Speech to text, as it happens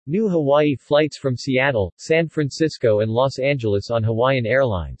New Hawaii flights from Seattle, San Francisco and Los Angeles on Hawaiian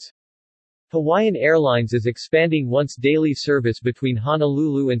Airlines. Hawaiian Airlines is expanding once-daily service between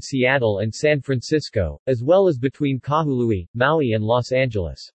Honolulu and Seattle and San Francisco, as well as between Kahului, Maui and Los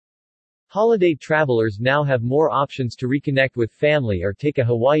Angeles. Holiday travelers now have more options to reconnect with family or take a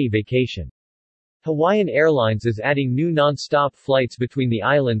Hawaii vacation. Hawaiian Airlines is adding new non-stop flights between the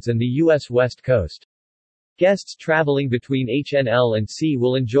islands and the U.S. West Coast. Guests traveling between HNL and C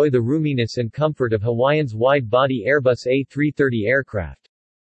will enjoy the roominess and comfort of Hawaiian's wide-body Airbus A330 aircraft.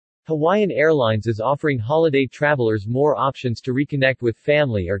 Hawaiian Airlines is offering holiday travelers more options to reconnect with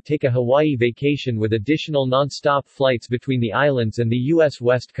family or take a Hawaii vacation with additional non-stop flights between the islands and the U.S.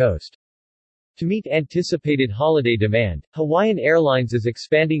 West Coast. To meet anticipated holiday demand, Hawaiian Airlines is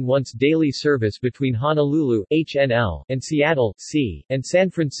expanding once-daily service between Honolulu (HNL) and Seattle (C) and San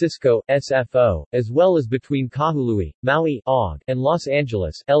Francisco (SFO), as well as between Kahului, Maui (OG) and Los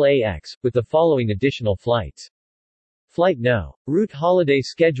Angeles (LAX), with the following additional flights. Flight No. Route Holiday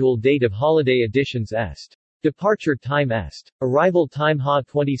Schedule Date of Holiday Editions Est. Departure Time Est. Arrival Time Ha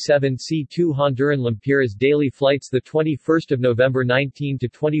 27 C2 Honduran Lempiras Daily Flights 21 November 19 to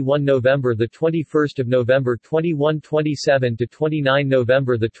 21 November 21 November 21 27 to 29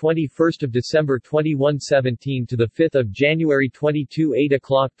 November 21 December 21 17 to 5 January 22 8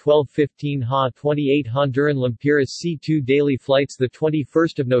 o'clock 12:15 Ha 28 Honduran Lempiras C2 Daily Flights 21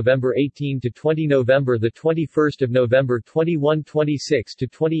 November 18 to 20 November 21 November 21 26 to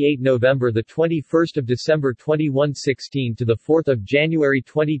 28 November 21 December 2116 to 4 January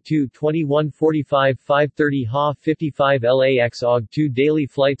 22 21 45 5:30 Ha 55 LAX OG 2 Daily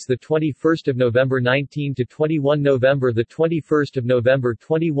Flights 21 November 19 to 21 November 21 November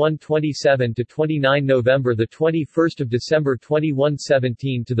 21 27 to 29 November 21 December 21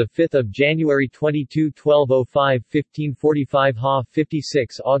 17 to 5 January 22 12:05 15:45 Ha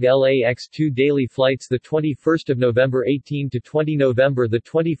 56 OG LAX 2 Daily Flights 21 November 18 to 20 November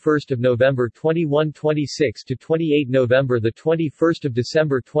 21 November 21 26 to 28 November 21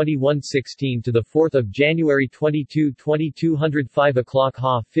 December 2116 to 4 January 22 2205 o'clock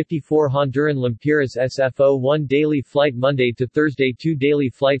Ha 54 Honduran Lempiras SFO 1 Daily Flight Monday to Thursday 2 Daily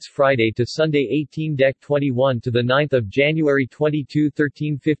Flights Friday to Sunday 18 Dec 21 to 9 January 22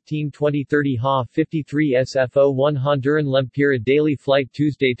 13 15 20 30 Ha 53 SFO 1 Honduran Lempira Daily Flight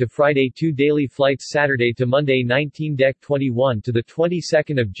Tuesday to Friday 2 Daily Flights Saturday to Monday 19 Dec 21 to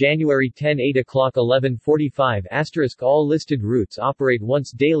 22 January 10 8 o'clock 11:45 All listed routes operate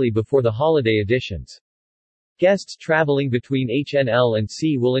once daily before the holiday editions. Guests traveling between HNL and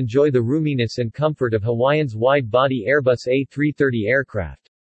C will enjoy the roominess and comfort of Hawaiian's wide-body Airbus A330 aircraft.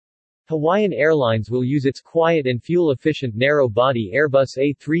 Hawaiian Airlines will use its quiet and fuel-efficient narrow-body Airbus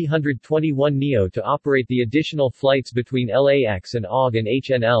A321neo to operate the additional flights between LAX and OG and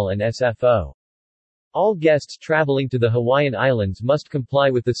HNL and SFO. All guests traveling to the Hawaiian Islands must comply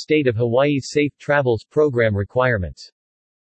with the State of Hawaii's Safe Travels Program requirements.